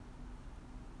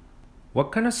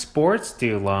What kind of sports do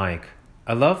you like?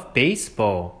 I love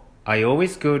baseball. I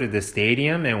always go to the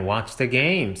stadium and watch the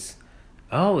games.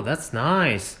 Oh, that's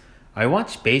nice. I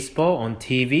watch baseball on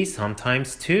TV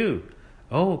sometimes too.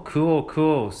 Oh, cool,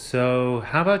 cool. So,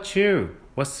 how about you?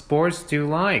 What sports do you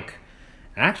like?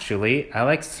 Actually, I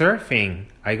like surfing.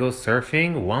 I go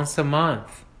surfing once a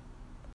month.